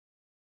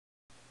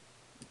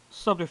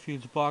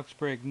Subterfuge box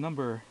break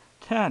number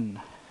 10.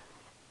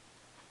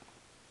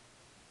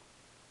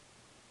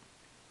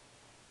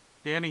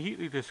 Danny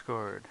Heatley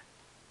Discord.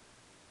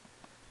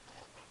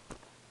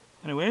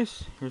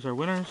 Anyways, here's our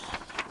winners.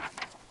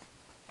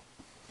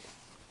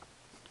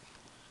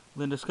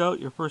 Linda Scout,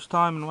 your first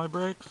time in my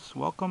breaks.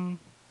 Welcome.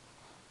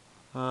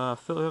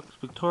 Felix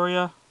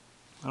Victoria.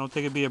 I don't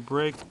think it'd be a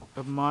break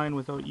of mine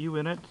without you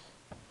in it.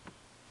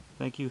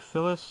 Thank you,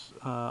 Phyllis.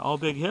 All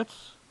big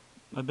hits.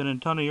 I've been in a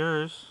ton of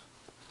yours.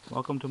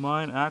 Welcome to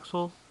mine.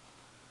 Axel.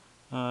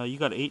 You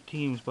got 8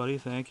 teams, buddy.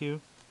 Thank you.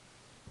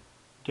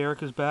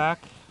 Derek is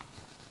back.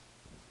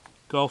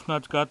 Golf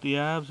Nuts got the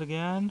abs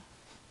again.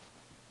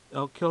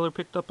 Elk Killer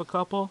picked up a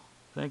couple.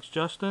 Thanks,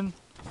 Justin.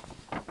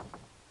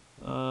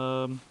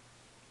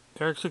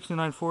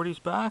 Eric6940's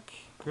back.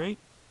 Great.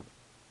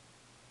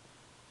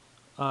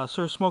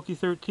 Sir Smokey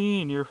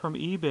 13, you're from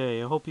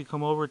eBay. I hope you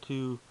come over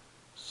to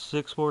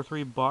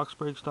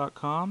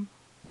 643boxbreaks.com.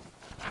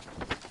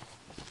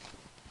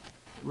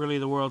 Really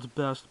the world's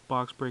best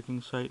box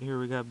breaking site. Here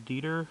we got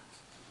Dieter.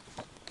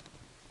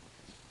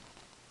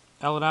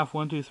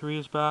 Alanaf123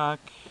 is back.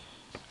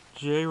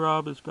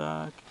 J-Rob is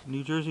back.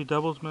 New Jersey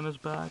Doublesman is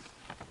back.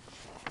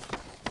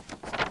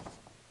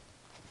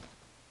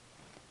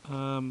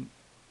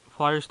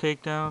 Flyers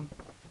Takedown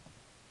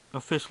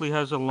officially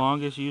has the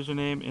longest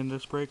username in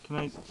this break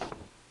tonight.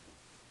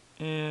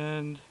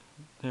 And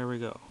there we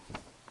go.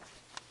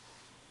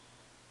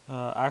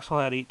 Axel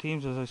had 8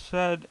 teams, as I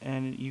said,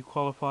 and you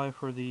qualify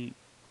for the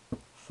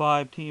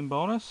 5-team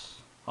bonus.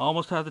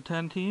 Almost had the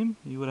 10 team.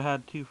 You would have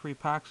had 2 free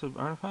packs of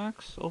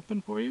artifacts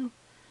open for you.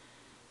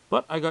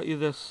 But I got you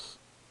this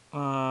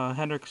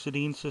Henrik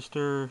Sedin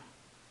sister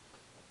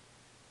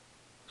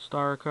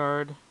star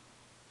card.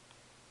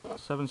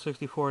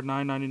 764,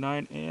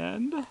 999,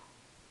 and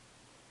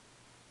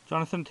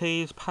Jonathan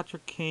Tays,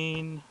 Patrick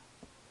Kane,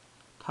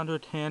 Tundra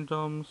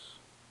Tandems,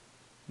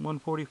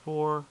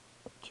 144,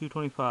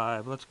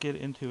 225. Let's get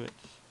into it.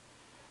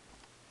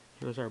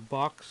 Here's our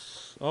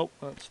box. Oh,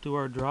 let's do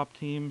our drop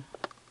team.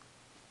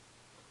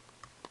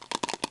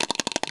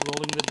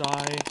 Rolling the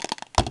die,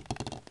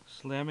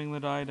 slamming the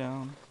die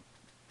down.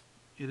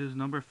 It is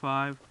number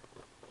 5.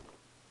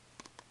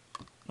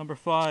 Number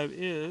 5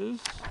 is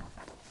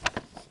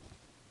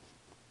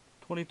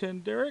 2010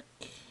 Derek.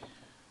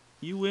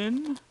 You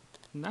win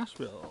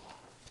Nashville.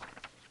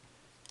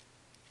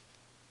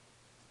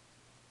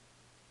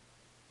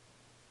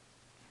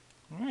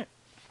 Alright.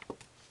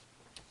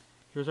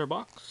 Here's our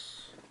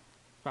box.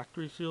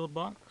 Factory sealed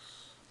box.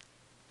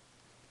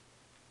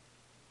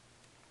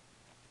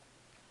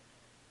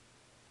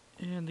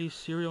 And the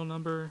serial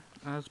number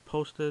as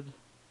posted.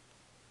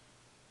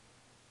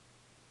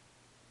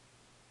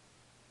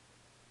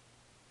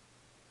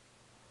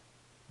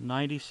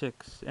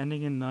 '96,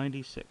 ending in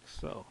 96.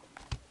 So,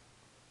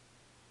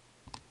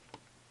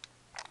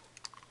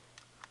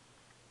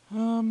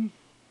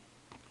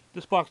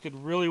 this box did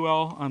really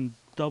well. I'm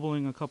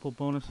doubling a couple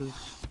bonuses.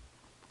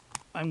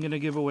 I'm gonna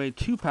give away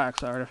 2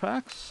 packs of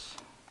artifacts,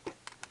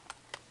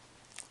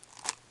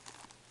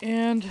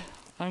 and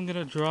I'm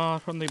gonna draw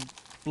from the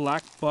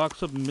black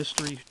box of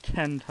mystery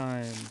 10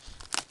 times.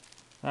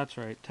 That's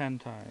right, 10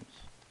 times.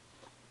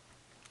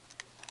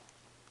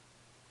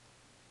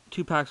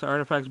 2 packs of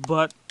artifacts,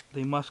 but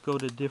they must go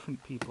to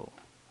different people.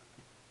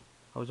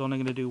 I was only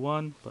going to do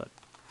 1, but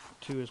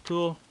 2 is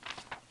cool.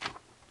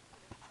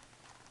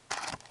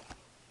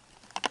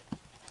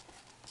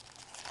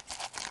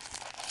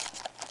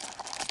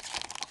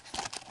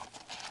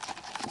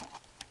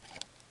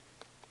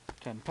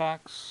 $10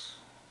 packs.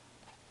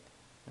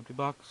 Empty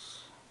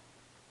box.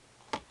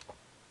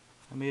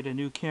 I made a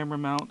new camera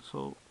mount,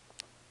 so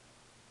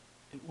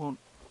it won't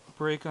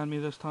break on me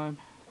this time.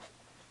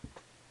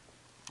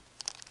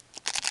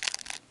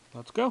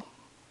 Let's go.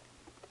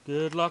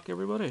 Good luck,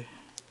 everybody.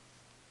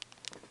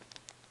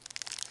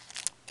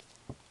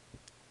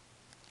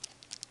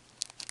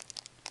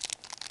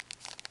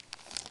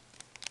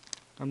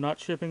 I'm not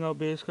shipping out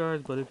base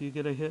cards, but if you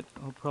get a hit,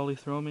 I'll probably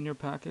throw them in your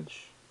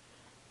package.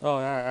 Oh,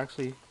 yeah,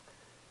 actually,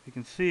 you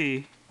can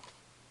see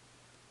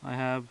I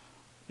have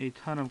a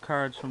ton of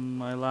cards from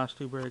my last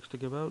 2 breaks to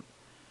give out,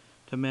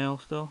 to mail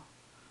still.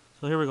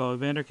 So here we go,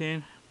 Evander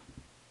Kane.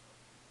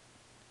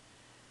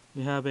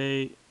 We have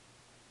a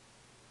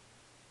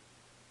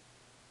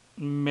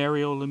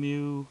Mario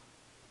Lemieux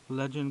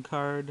legend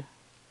card,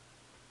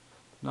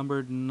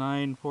 numbered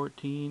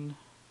 914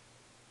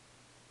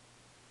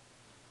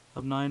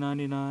 of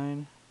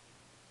 999.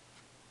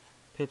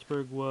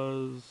 Pittsburgh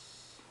was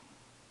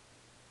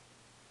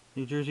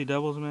New Jersey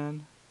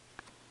Devils-man,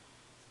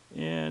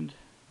 and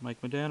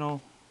Mike Modano,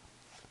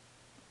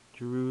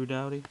 Drew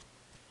Doughty,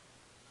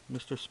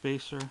 Mr.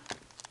 Spacer,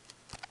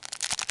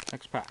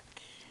 X-Pack.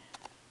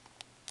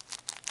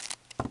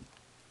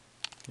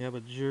 You have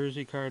a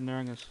jersey card in there.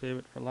 I'm going to save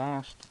it for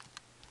last.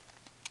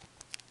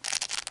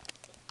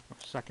 Or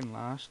second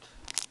last.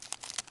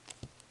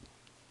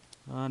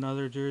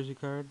 Another jersey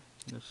card.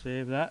 I'm going to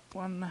save that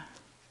one.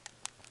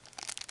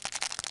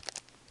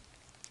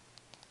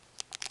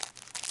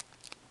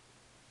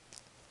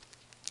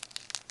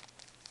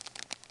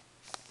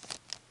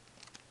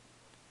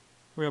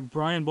 We have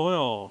Brian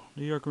Boyle,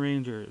 New York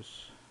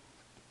Rangers.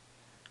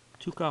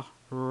 Tuukka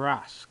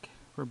Rask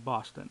for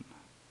Boston.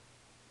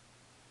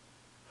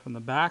 From the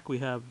back, we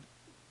have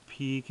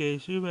PK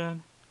Subban.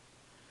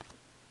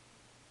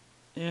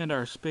 And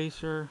our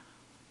spacer.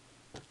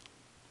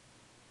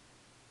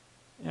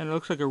 And it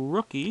looks like a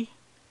rookie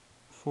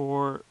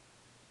for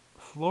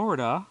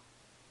Florida.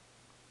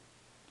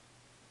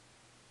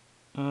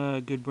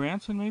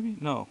 Goodbranson, maybe?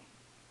 No.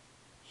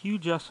 Hugh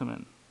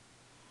Jessamine.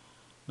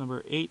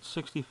 Number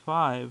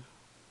 865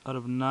 out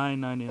of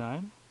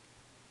 999.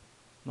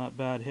 Not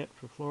bad hit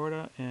for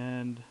Florida.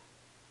 And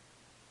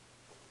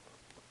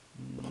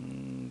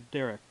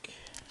Derek.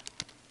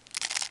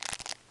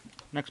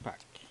 Next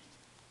pack.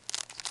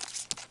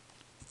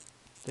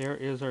 There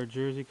is our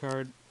jersey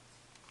card.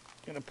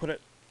 Gonna put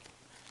it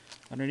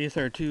underneath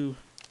our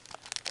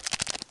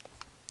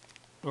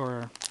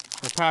our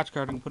patch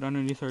card, and put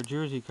underneath our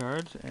jersey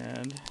cards,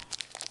 and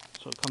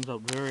so it comes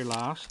out very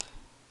last.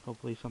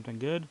 Hopefully something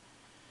good.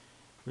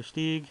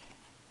 Versteeg,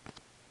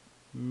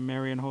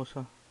 Marian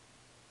Hossa.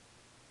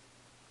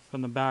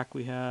 From the back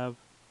we have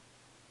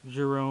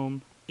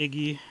Jerome,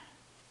 Iggy,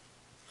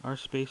 our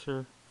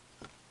spacer,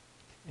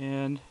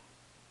 and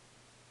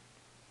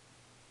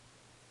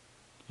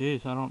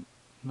geez, I don't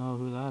know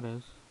who that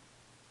is.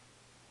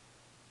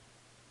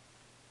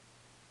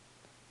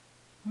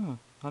 Huh.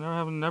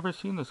 I've never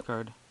seen this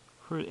card.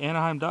 For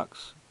Anaheim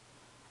Ducks,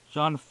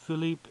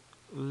 Jean-Philippe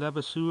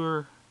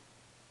Levasseur,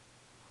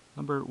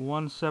 number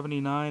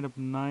 179 of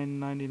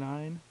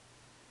 999,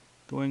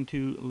 going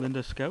to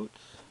Linda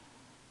Scouts.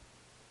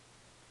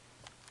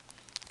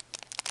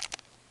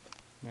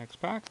 Next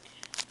pack.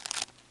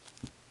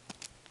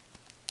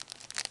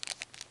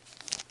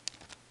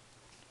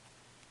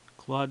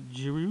 Claude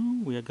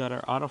Giroux, we got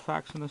our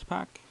Autofax in this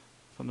pack.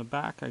 From the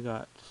back, I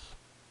got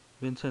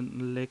Vincent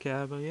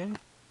Lecavalier.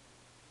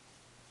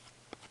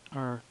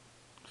 Our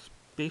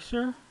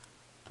spacer.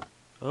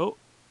 Oh,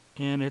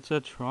 and it's a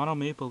Toronto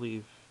Maple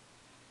Leaf.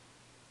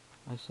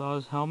 I saw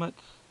his helmet.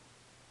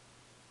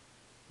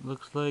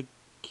 Looks like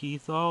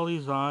Keith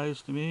Olley's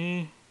eyes to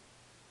me.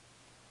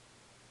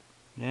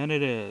 And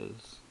it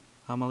is.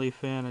 I'm a Leaf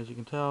fan, as you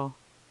can tell.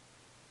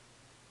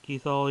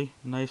 Keith Olley,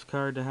 nice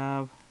card to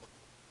have.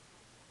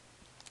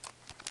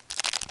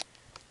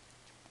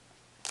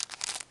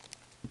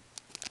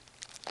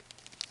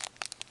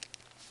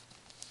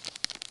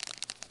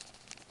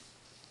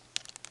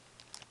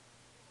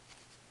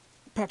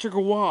 Patrick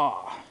Roy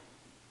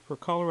for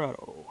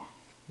Colorado.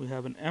 We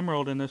have an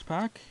emerald in this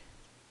pack.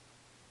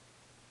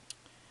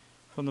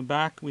 From the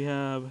back, we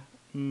have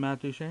Matt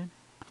Duchene,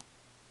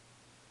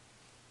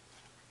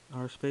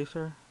 our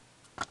spacer.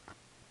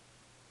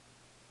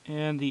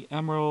 And the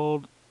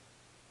emerald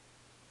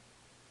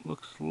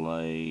looks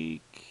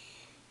like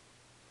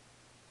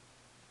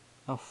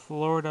a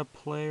Florida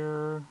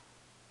player,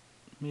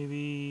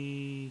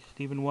 maybe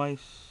Stephen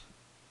Weiss.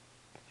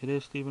 It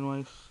is Stephen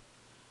Weiss.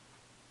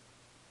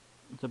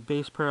 It's a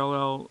base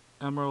parallel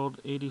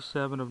emerald,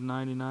 87 of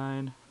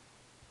 99.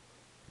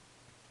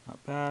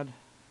 Not bad.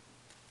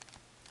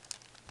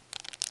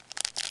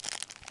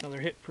 Another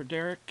hit for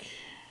Derek.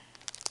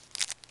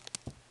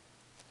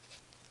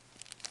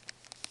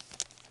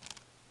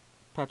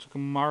 Patrick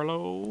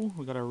Marleau.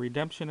 We got a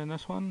redemption in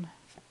this one.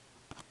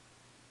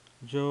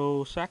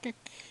 Joe Sakic.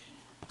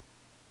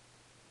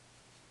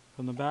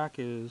 From the back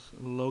is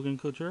Logan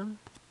Couture.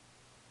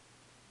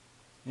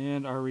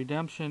 And our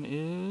redemption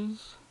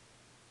is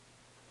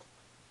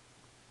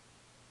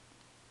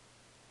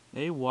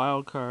a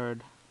wild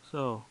card.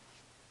 So,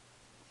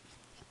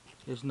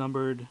 it's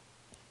numbered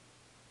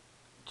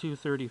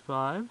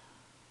 235.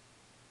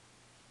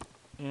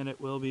 And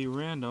it will be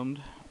randomed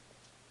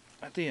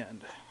at the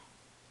end.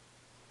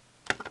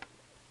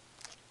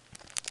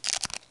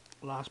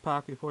 Last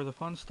pack before the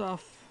fun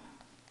stuff.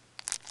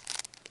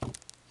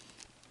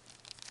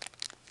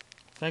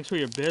 Thanks for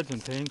your bids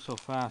and paying so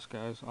fast,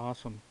 guys.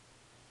 Awesome.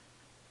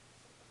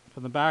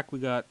 From the back, we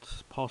got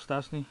Paul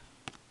Stastny.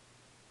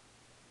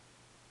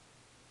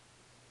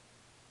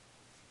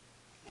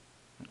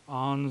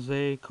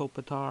 Anze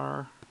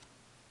Kopitar.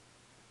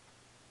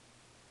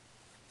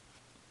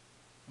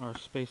 Our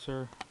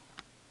spacer.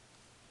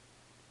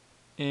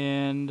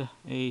 And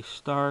a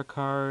star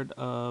card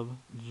of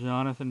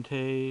Jonathan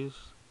Toews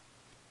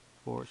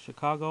for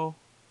Chicago.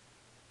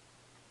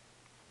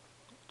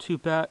 Too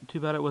bad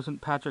it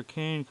wasn't Patrick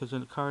Kane, because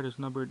the card is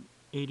numbered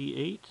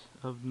 88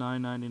 of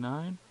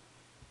 999.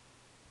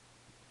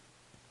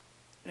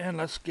 And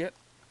let's get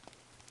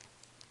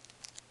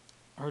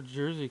our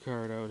jersey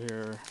card out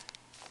here.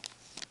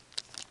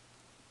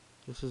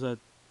 This is a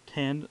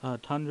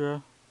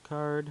Tundra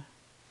card.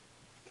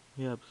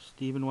 We have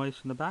Stephen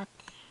Weiss in the back.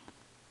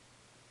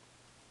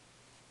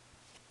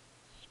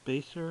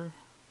 Spacer.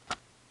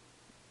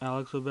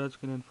 Alex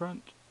Ovechkin in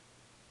front.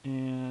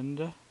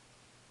 And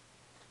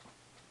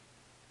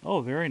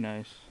oh, very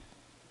nice.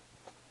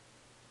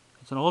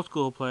 It's an old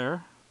school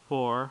player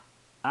for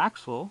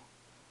Axel.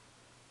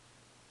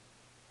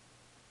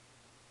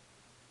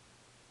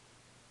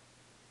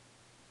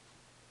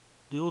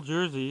 Dual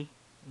jersey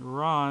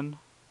Ron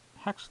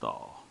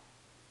Hextall.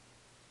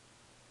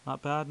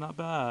 Not bad, not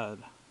bad.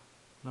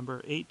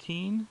 Number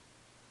 18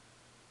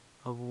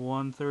 of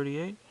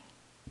 138.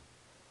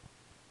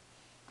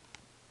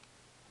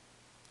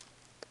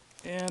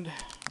 And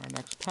our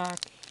next pack.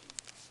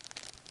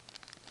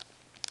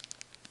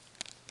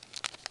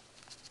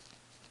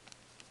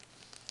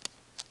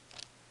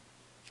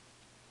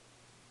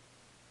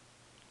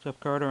 Jeff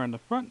Carter on the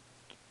front.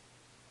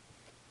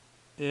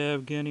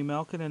 Evgeny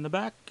Malkin in the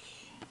back.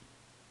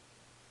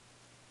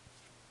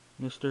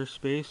 Mr.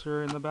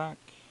 Spacer in the back.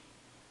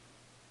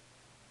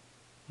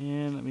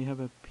 And let me have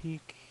a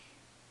peek.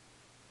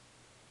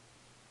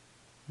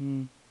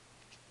 It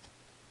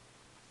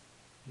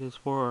is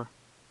for,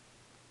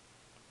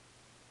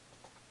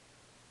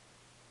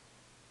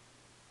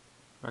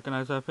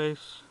 recognize that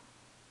face?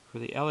 For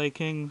the LA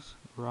Kings,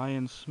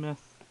 Ryan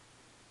Smith.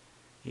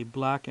 A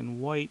black and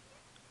white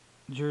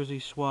jersey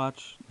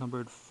swatch,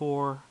 numbered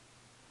 4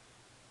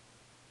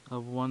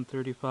 of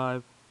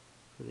 135.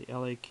 For the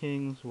LA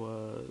Kings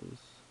was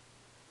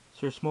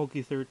Sir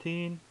Smokey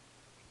 13.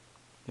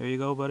 There you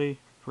go, buddy.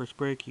 First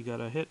break, you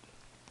got a hit.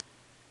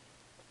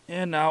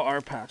 And now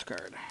our patch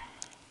card.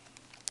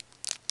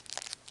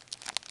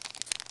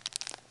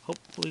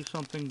 Hopefully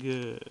something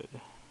good.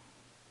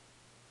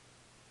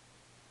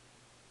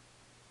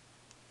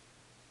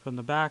 From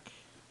the back,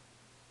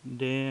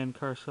 Dan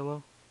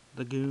Carcillo,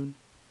 the Goon.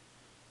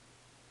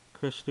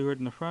 Chris Stewart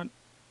in the front.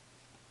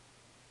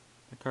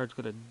 The card's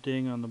got a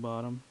ding on the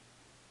bottom.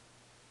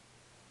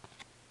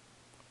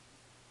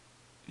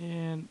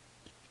 And,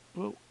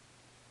 whoa.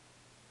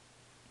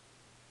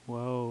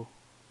 Whoa,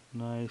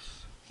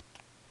 nice.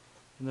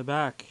 In the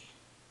back,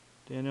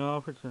 Daniel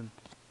Alfredson.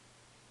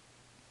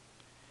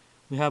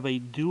 We have a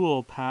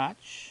dual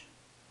patch,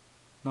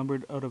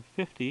 numbered out of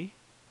 50.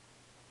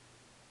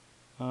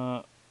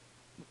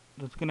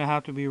 That's going to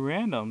have to be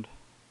randomed.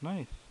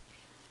 Nice.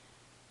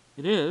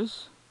 It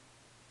is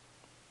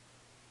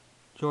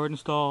Jordan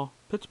Staal,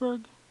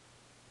 Pittsburgh.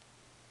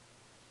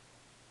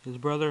 His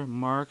brother,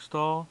 Mark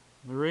Staal,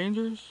 the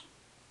Rangers.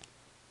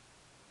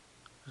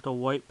 Just a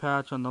white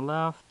patch on the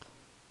left.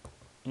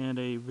 And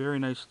a very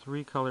nice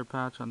 3-color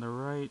patch on the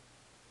right.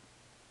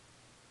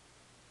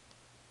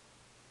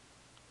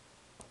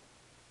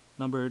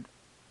 Numbered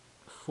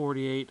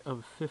 48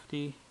 of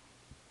 50.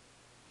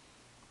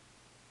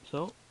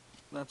 So,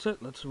 that's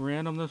it. Let's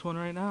random this one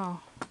right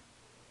now.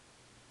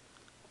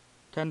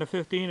 10 to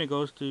 15, it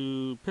goes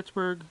to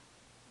Pittsburgh.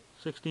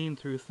 16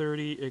 through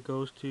 30, it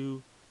goes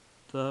to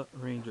the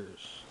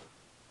Rangers.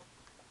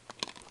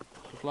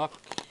 Good luck.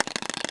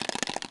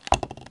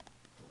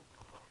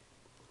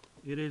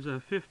 It is a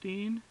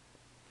 15.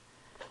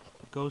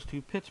 It goes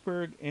to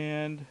Pittsburgh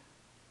and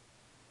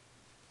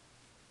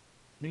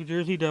New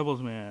Jersey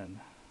Devils,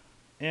 man.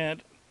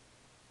 And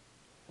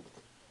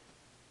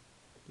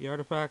the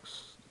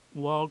Artifacts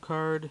wild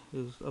card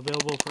is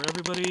available for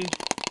everybody.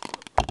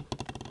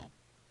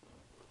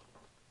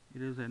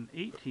 It is an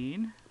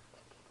 18.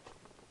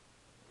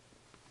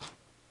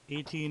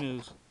 18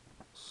 is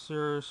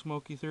Sir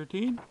Smokey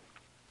 13.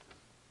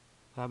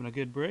 Having a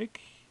good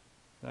break.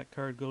 That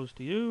card goes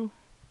to you.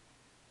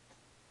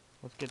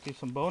 Let's get you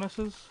some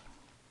bonuses.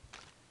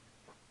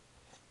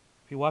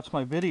 If you watch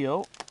my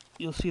video,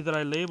 you'll see that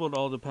I labeled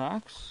all the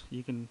packs.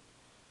 You can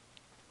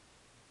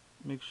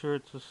make sure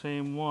it's the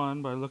same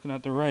one by looking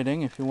at the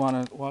writing if you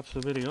want to watch the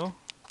video.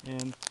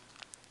 And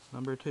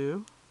number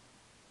 2.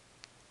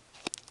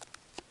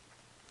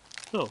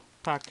 So,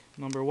 pack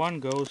number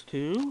 1 goes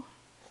to...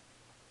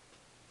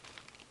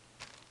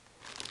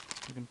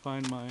 I can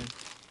find my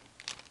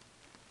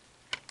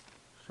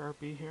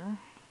Sharpie here.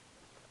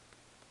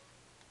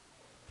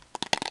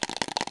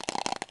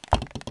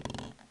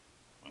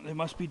 They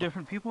must be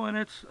different people, and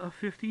it's a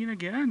 15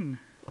 again.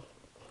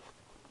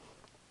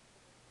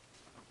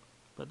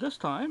 But this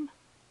time,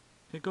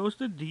 it goes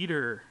to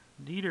Dieter.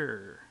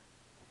 Dieter,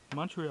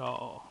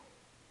 Montreal.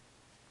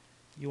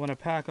 You want a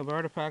pack of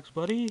artifacts,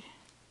 buddy?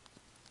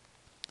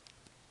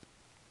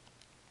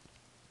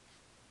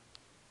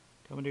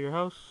 Coming to your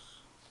house.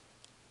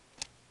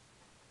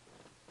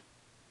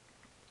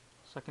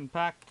 Second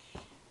pack.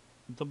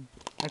 The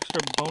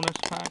extra bonus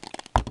pack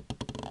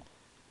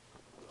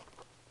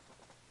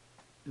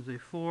is a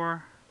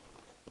 4.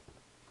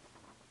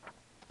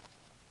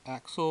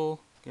 Axel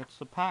gets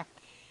the pack.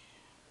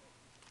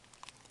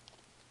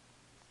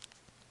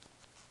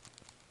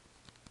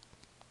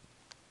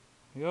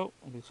 There you go.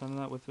 I'll be sending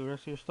that with the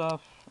rest of your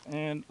stuff.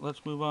 And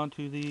let's move on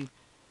to the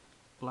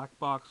black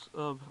box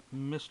of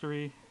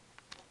mystery.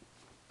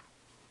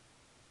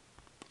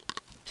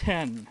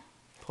 10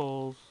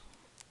 pulls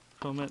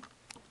from it.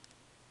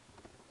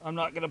 I'm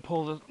not going to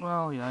pull this.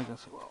 Well, yeah, I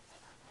guess I will.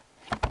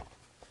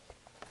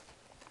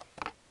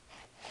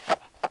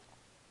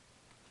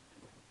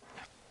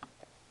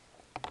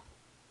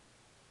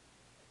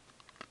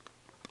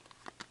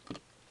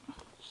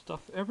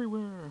 Stuff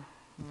everywhere.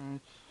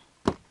 Alright.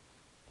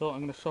 So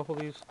I'm going to shuffle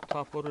these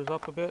top loaders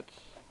up a bit.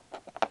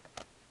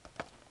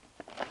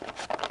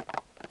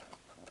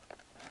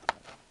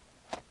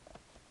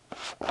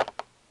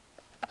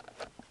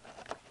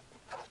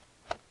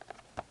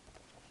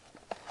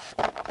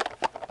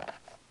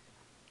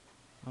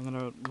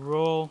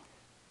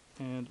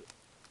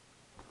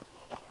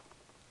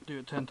 do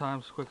it 10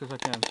 times as quick as I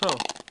can. So,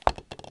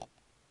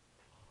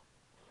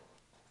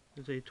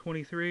 there's a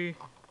 23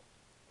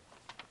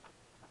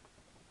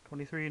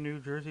 New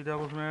Jersey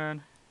Devils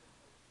man.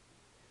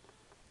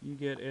 You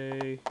get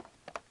a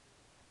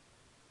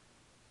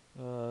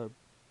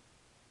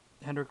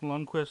Henrik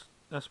Lundqvist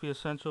SP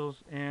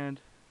Essentials and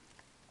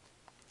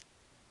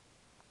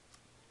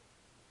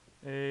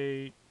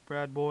a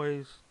Brad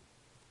Boys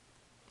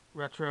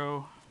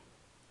Retro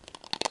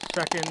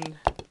second,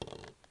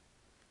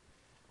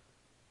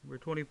 number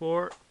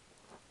 24.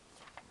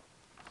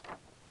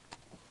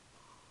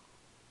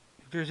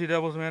 Jersey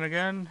Devils man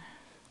again.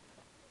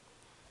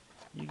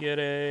 You get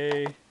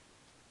a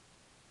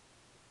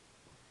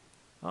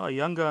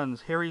Young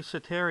Guns Harry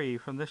Sateri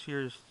from this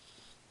year's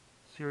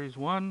Series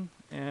 1,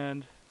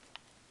 and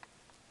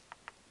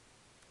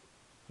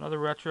another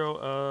retro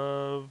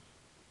of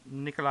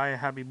Nikolai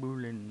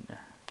Habibulin.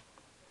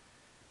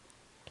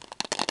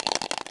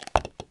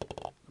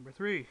 Number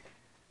 3.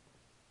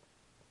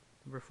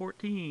 Number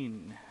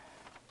 14.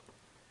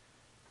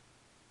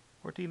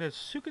 14 is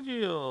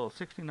Sukajil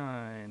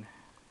 69.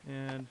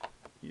 And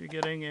you're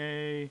getting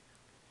a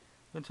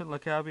Vincent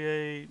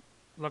Lecavalier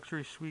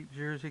Luxury Suite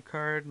jersey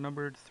card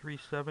numbered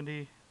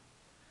 370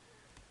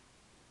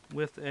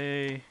 with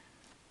a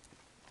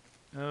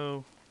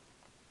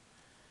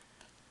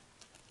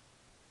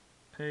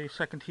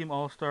second team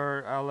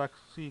all-star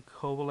Alexei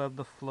Kovalev,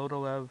 the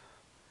Flodolev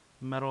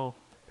metal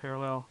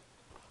parallel.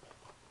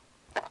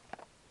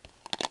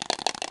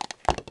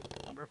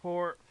 Number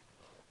 4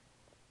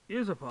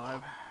 is a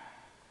 5,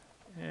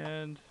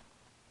 and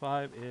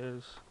 5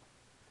 is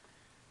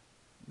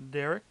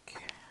Derek.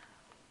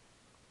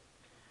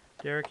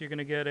 Derek, you're going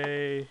to get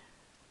a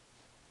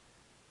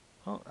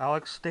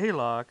Alex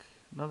Stalock,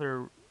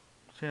 another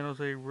San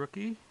Jose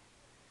rookie,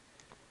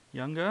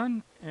 Young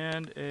Gun,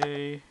 and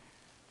a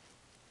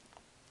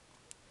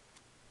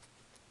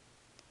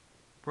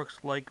Brooks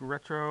Lake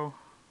retro.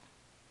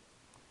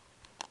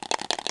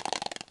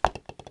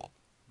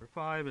 Number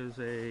 5 is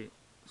a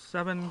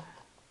 7.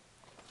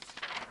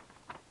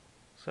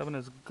 7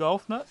 is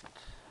Golf Nut.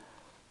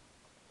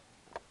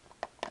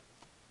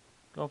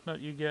 Golf Nut,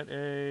 you get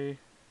a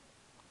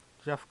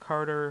Jeff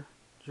Carter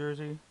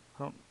jersey.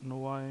 I don't know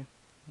why.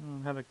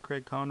 I had a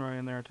Craig Conroy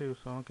in there too,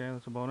 so okay,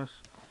 that's a bonus.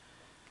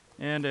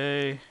 And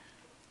a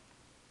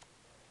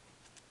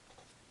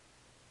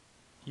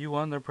You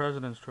Won the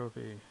President's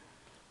Trophy.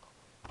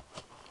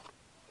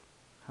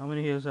 How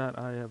many is that?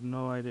 I have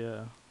no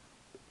idea.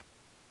 I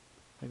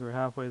think we're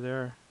halfway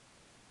there.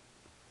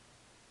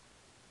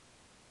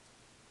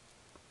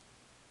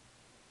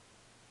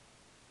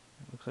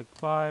 Looks like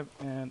 5,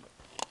 and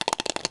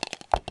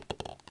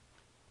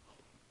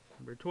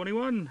number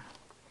 21.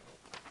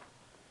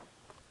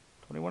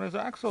 21 is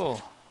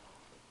Axel.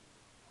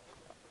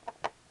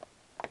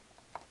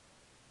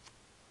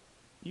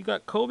 You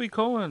got Kobe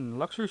Cohen,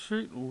 Luxury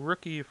Street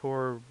rookie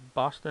for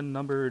Boston,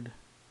 numbered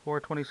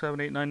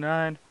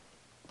 427,899,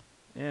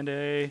 and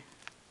a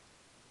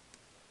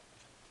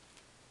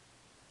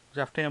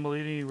Jeff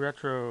Tambellini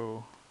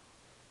retro.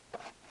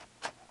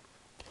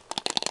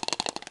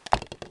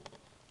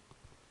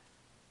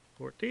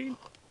 $14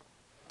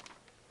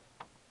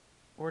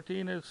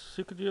 is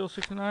Sukajil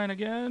 69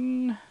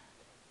 again.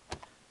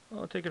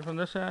 I'll take it from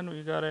this end.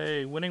 We got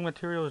a Winning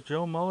Materials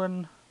Joe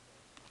Mullen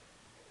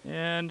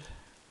and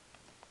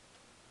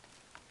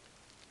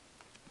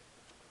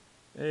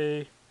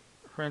a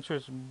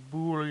Francis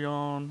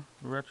Bouillon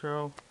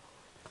retro.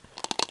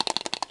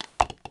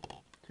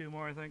 2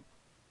 more, I think.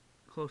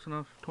 Close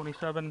enough.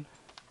 27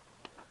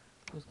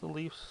 is the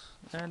Leafs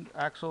and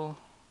Axel.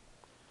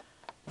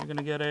 You're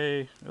gonna get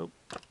a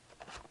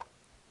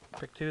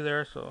pick 2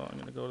 there, so I'm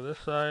gonna go to this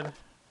side.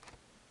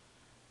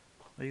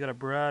 You got a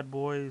Brad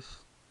Boys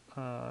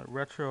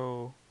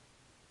retro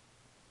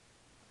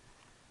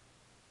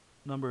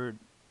numbered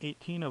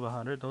 18 of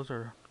 100. Those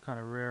are kind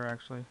of rare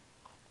actually.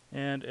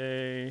 And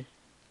a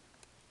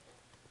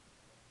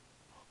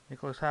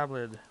Nicholas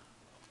Havlid.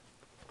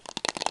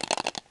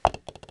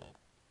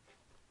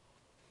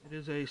 It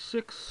is a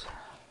 6.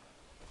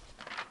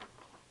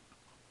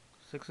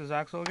 6 is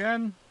Axel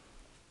again.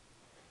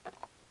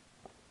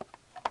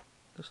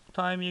 This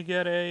time you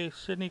get a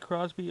Sidney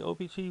Crosby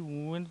OPC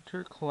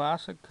Winter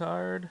Classic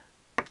card.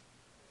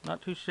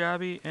 Not too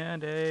shabby.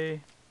 And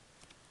a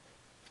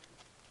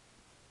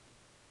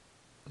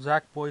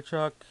Zach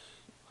Boychuk.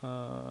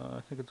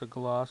 I think it's a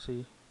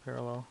glossy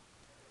parallel.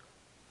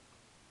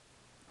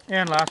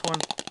 And last one.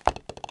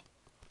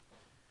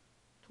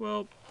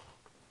 12.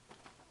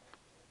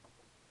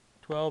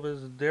 12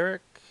 is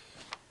Derek.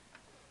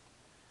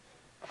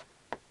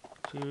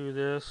 To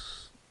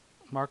this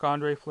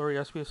Marc-Andre Fleury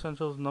SP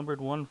Essentials numbered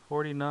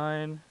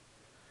 149.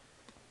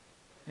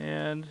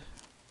 And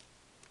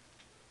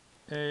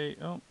a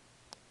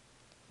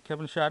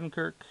Kevin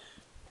Shattenkirk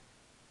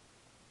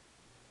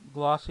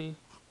glossy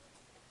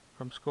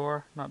from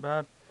Score. Not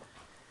bad.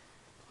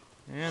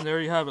 And there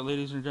you have it,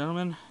 ladies and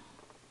gentlemen.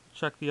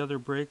 Check the other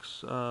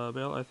breaks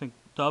available. I think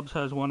Dubs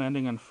has one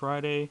ending on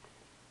Friday,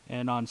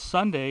 And on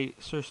Sunday,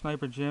 Sir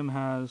Sniper Jim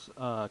has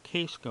a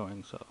case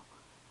going, so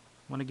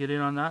want to get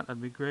in on that?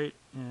 That'd be great.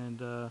 And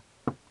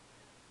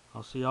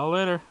I'll see y'all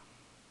later.